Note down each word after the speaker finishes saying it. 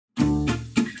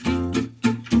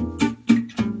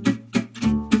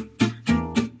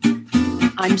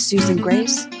I'm Susan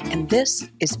Grace, and this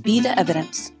is Be the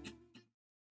Evidence.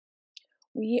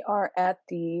 We are at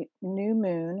the new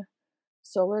moon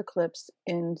solar eclipse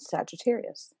in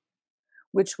Sagittarius,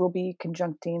 which will be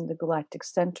conjuncting the galactic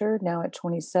center now at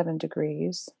 27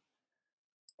 degrees.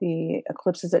 The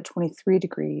eclipse is at 23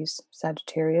 degrees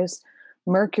Sagittarius.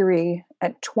 Mercury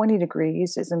at 20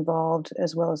 degrees is involved,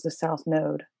 as well as the south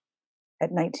node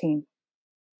at 19.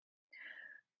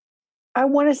 I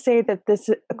want to say that this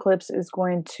eclipse is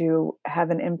going to have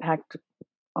an impact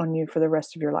on you for the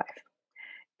rest of your life.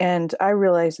 And I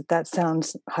realize that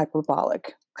sounds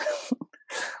hyperbolic.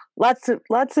 Lots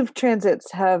of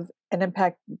transits have an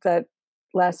impact that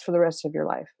lasts for the rest of your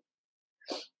life.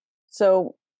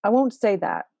 So I won't say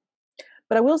that.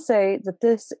 But I will say that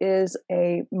this is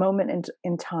a moment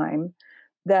in time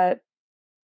that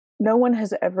no one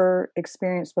has ever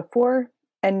experienced before,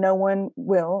 and no one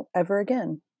will ever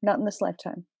again, not in this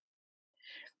lifetime.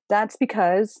 That's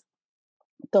because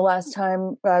the last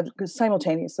time,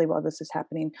 simultaneously while this is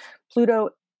happening, Pluto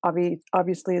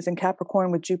obviously is in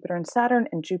Capricorn with Jupiter and Saturn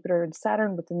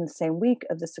within the same week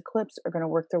of this eclipse are going to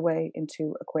work their way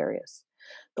into Aquarius.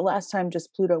 The last time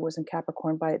just Pluto was in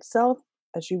Capricorn by itself,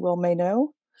 as you well may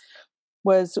know,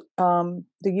 was the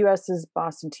U.S.'s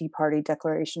Boston Tea Party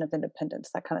Declaration of Independence,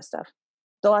 that kind of stuff.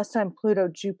 The last time Pluto,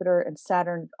 Jupiter, and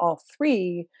Saturn, all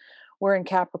three, were in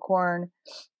Capricorn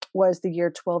was the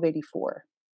year 1284.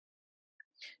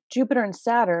 Jupiter and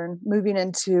Saturn moving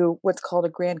into what's called a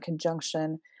grand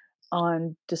conjunction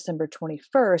on December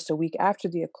 21st, a week after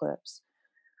the eclipse.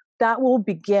 That will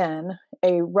begin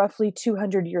a roughly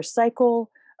 200-year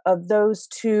cycle of those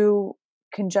two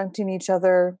conjuncting each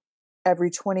other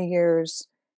every 20 years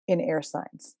in air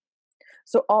signs.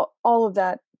 So all of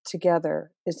that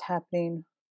together is happening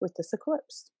with this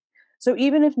eclipse. So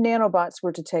even if nanobots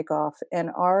were to take off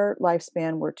and our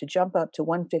lifespan were to jump up to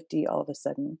 150 all of a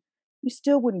sudden, you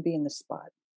still wouldn't be in this spot.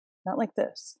 Not like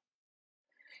this.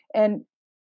 And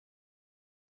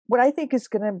what I think is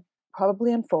going to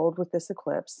probably unfold with this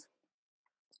eclipse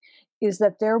is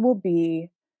that there will be,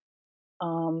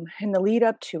 in the lead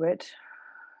up to it,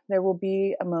 there will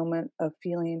be a moment of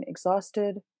feeling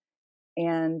exhausted,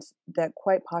 and that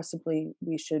quite possibly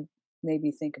we should maybe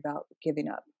think about giving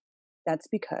up. That's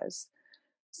because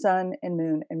Sun and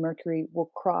Moon and Mercury will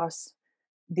cross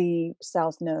the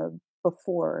south node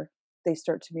before they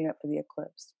start to meet up for the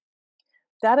eclipse.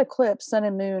 That eclipse, Sun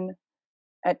and Moon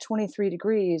at 23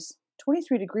 degrees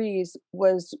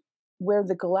was where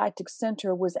the galactic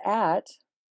center was at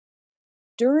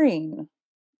during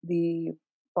the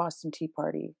Boston Tea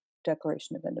Party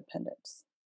Declaration of Independence.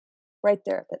 Right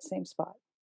there at that same spot.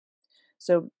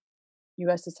 So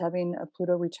US is having a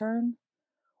Pluto return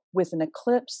with an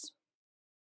eclipse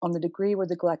on the degree where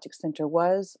the galactic center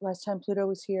was last time Pluto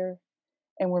was here,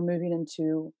 and we're moving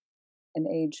into an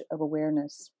age of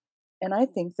awareness. And I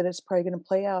think that it's probably going to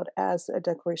play out as a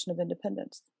Declaration of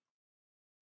Independence,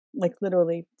 like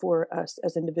literally for us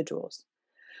as individuals.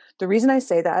 The reason I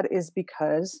say that is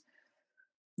because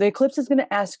the eclipse is going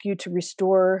to ask you to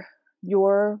restore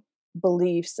your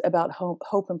beliefs about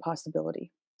hope and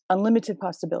possibility, unlimited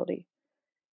possibility.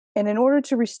 And in order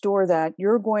to restore that,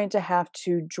 you're going to have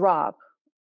to drop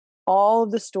all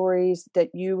of the stories that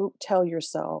you tell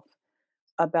yourself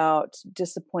about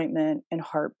disappointment and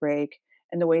heartbreak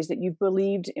and the ways that you've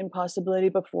believed in possibility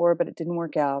before, but it didn't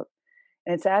work out.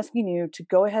 And it's asking you to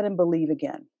go ahead and believe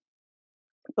again.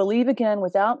 Believe again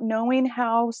without knowing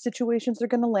how situations are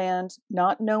going to land,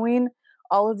 not knowing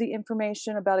all of the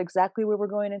information about exactly where we're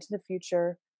going into the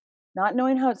future, not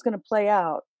knowing how it's going to play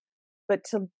out, but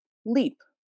to leap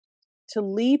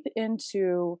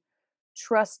into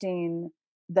trusting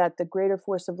that the greater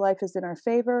force of life is in our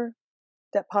favor,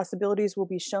 that possibilities will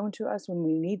be shown to us when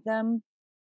we need them.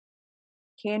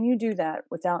 Can you do that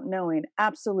without knowing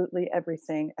absolutely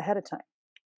everything ahead of time?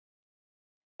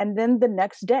 And then the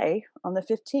next day, on the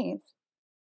 15th,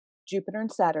 Jupiter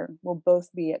and Saturn will both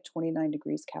be at 29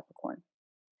 degrees Capricorn.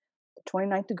 The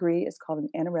 29th degree is called an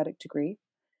anaretic degree.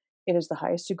 It is the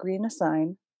highest degree in a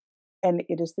sign, and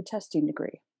it is the testing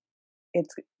degree.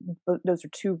 Those are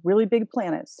two really big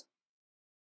planets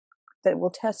that will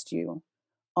test you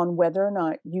on whether or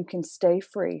not you can stay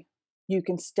free. You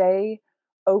can stay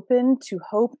open to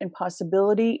hope and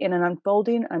possibility in an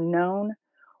unfolding unknown,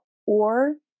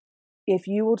 or if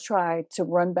you will try to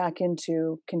run back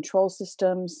into control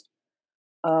systems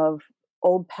of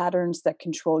old patterns that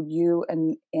control you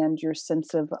and your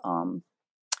sense of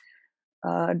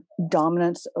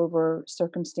dominance over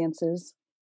circumstances.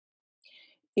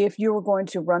 If you were going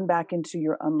to run back into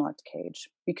your unlocked cage,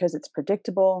 because it's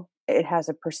predictable, it has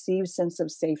a perceived sense of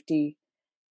safety,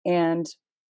 and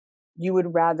You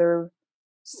would rather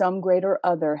some greater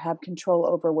other have control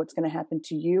over what's going to happen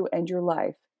to you and your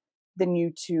life than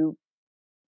you to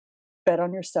bet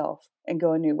on yourself and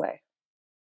go a new way.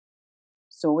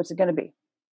 So what's it going to be?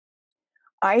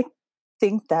 I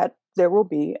think that there will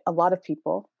be a lot of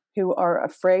people who are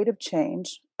afraid of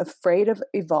change, afraid of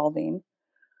evolving,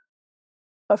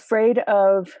 afraid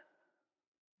of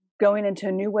going into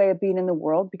a new way of being in the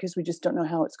world because we just don't know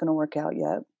how it's going to work out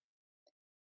yet.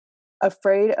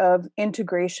 Afraid of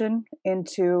integration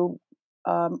into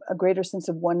a greater sense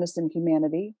of oneness in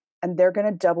humanity, and they're going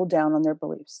to double down on their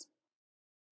beliefs.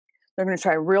 They're going to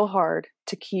try real hard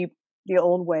to keep the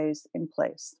old ways in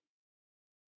place.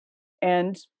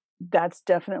 And that's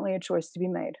definitely a choice to be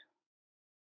made.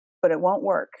 But it won't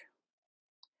work.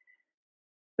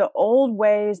 The old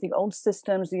ways, the old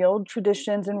systems, the old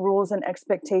traditions and rules and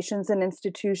expectations and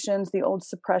institutions, the old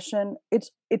suppression,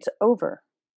 it's over.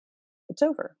 It's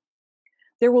over.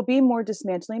 There will be more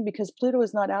dismantling because Pluto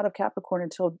is not out of Capricorn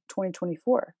until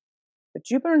 2024. But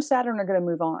Jupiter and Saturn are going to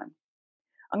move on.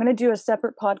 I'm going to do a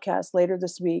separate podcast later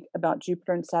this week about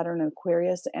Jupiter and Saturn and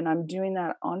Aquarius, and I'm doing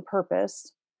that on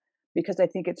purpose because I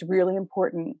think it's really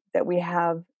important that we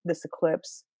have this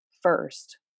eclipse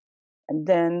first and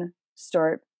then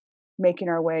start making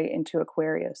our way into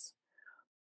Aquarius.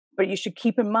 But you should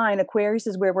keep in mind, Aquarius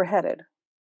is where we're headed.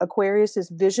 Aquarius is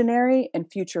visionary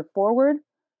and future forward.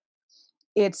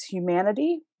 It's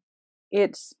humanity.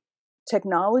 It's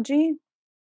technology.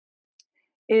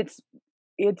 It's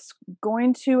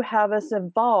going to have us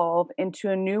evolve into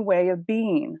a new way of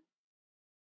being.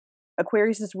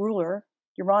 Aquarius's ruler,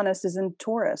 Uranus, is in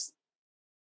Taurus.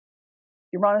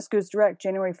 Uranus goes direct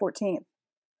January 14th.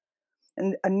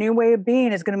 And a new way of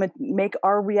being is going to make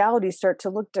our reality start to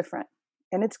look different.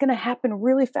 And it's going to happen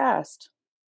really fast.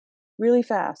 Really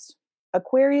fast.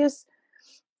 Aquarius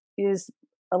is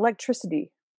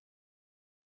electricity.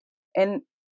 And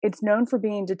it's known for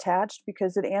being detached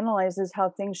because it analyzes how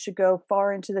things should go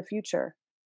far into the future.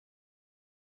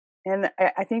 And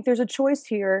I think there's a choice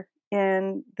here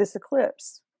in this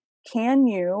eclipse. Can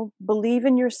you believe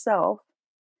in yourself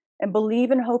and believe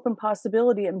in hope and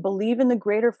possibility and believe in the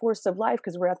greater force of life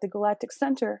because we're at the galactic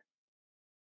center?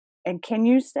 And can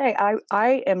you say,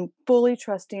 I am fully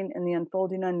trusting in the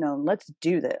unfolding unknown. Let's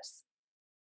do this.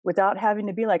 Without having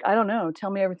to be like, I don't know,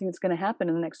 tell me everything that's going to happen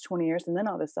in the next 20 years and then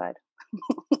I'll decide.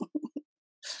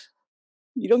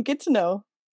 You don't get to know.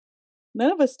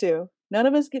 None of us do. None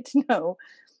of us get to know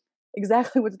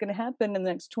exactly what's going to happen in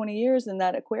the next 20 years in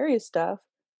that Aquarius stuff.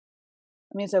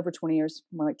 I mean, it's over 20 years,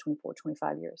 more like 24,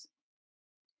 25 years.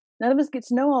 None of us get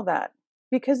to know all that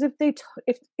because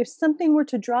if something were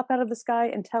to drop out of the sky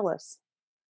and tell us,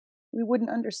 we wouldn't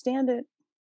understand it.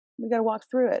 We got to walk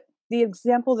through it. The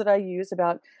example that I use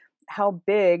about how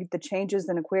big the changes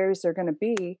in Aquarius are going to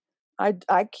be,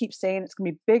 I keep saying it's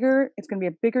going to be bigger. It's going to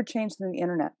be a bigger change than the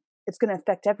internet. It's going to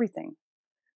affect everything.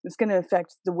 It's going to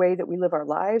affect the way that we live our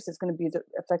lives. It's going to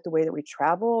affect the way that we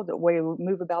travel, the way we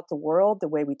move about the world, the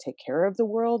way we take care of the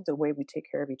world, the way we take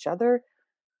care of each other,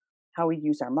 how we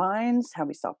use our minds, how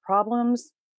we solve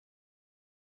problems.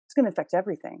 It's going to affect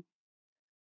everything.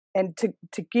 And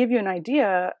to give you an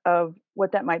idea of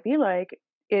what that might be like,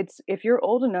 it's if you're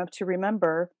old enough to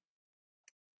remember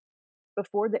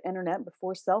before the internet,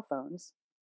 before cell phones,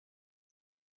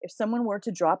 if someone were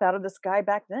to drop out of the sky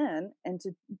back then and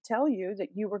to tell you that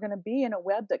you were going to be in a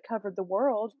web that covered the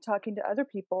world, talking to other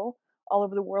people all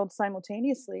over the world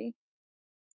simultaneously,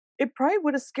 it probably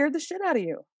would have scared the shit out of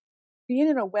you. Being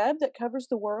in a web that covers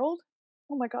the world,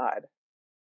 oh my God.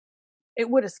 It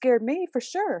would have scared me for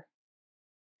sure.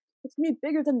 It's going to be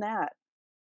bigger than that.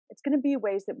 It's going to be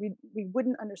ways that we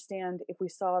wouldn't understand if we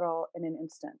saw it all in an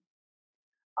instant.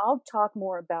 I'll talk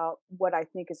more about what I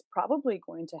think is probably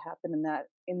going to happen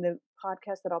in the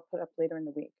podcast that I'll put up later in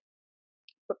the week.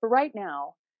 But for right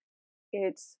now,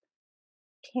 it's,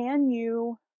 can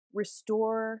you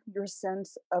restore your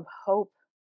sense of hope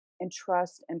and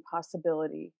trust and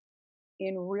possibility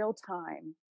in real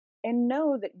time and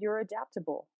know that you're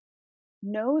adaptable?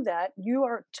 Know that you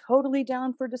are totally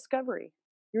down for discovery.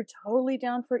 You're totally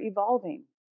down for evolving.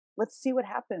 Let's see what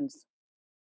happens.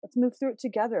 Let's move through it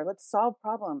together. Let's solve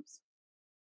problems.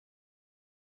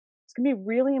 It's going to be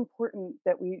really important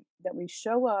that we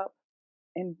show up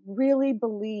and really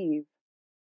believe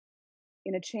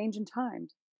in a change in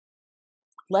times.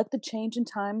 Let the change in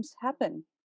times happen.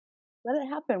 Let it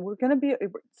happen.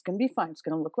 It's going to be fine. It's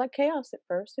going to look like chaos at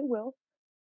first. It will.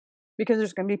 Because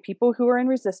there's going to be people who are in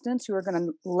resistance who are going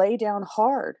to lay down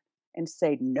hard and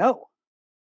say no.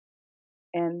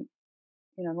 And,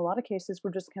 in a lot of cases,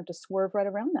 we're just going to have to swerve right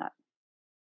around that.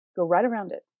 Go right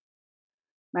around it.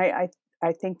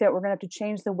 I think that we're going to have to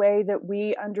change the way that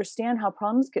we understand how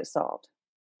problems get solved.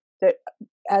 That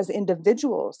as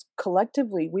individuals,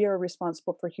 collectively, we are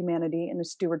responsible for humanity and the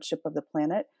stewardship of the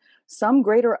planet. Some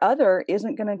greater other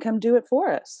isn't going to come do it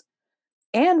for us.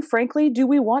 And frankly, do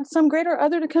we want some greater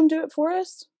other to come do it for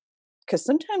us? Because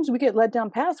sometimes we get led down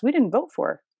paths we didn't vote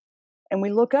for. And we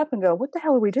look up and go, what the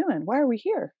hell are we doing? Why are we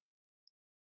here?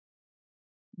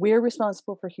 We're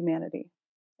responsible for humanity.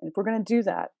 And if we're going to do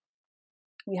that,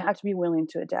 we have to be willing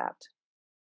to adapt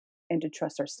and to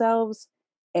trust ourselves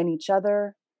and each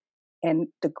other and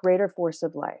the greater force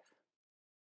of life.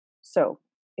 So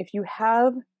if you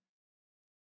have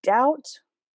doubt,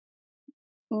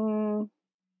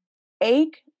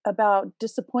 ache about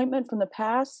disappointment from the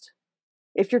past,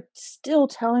 if you're still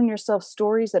telling yourself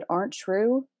stories that aren't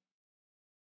true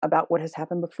about what has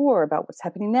happened before, about what's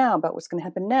happening now, about what's going to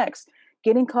happen next,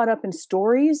 getting caught up in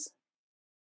stories,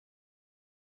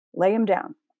 lay them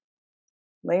down.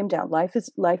 Lay them down. Life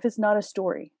is not a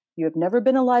story. You have never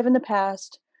been alive in the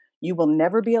past. You will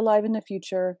never be alive in the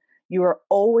future. You are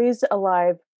always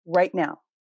alive right now.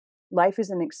 Life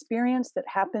is an experience that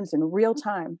happens in real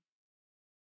time.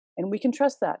 And we can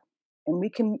trust that. And we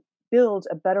can build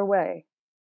a better way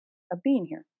of being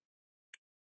here.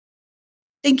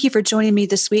 Thank you for joining me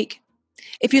this week.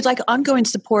 If you'd like ongoing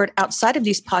support outside of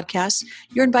these podcasts,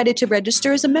 you're invited to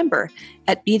register as a member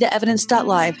at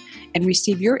betheevidence.live and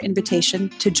receive your invitation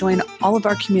to join all of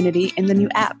our community in the new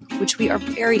app, which we are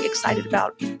very excited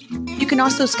about. You can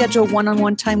also schedule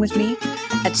one-on-one time with me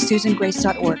at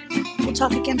susangrace.org. We'll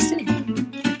talk again soon.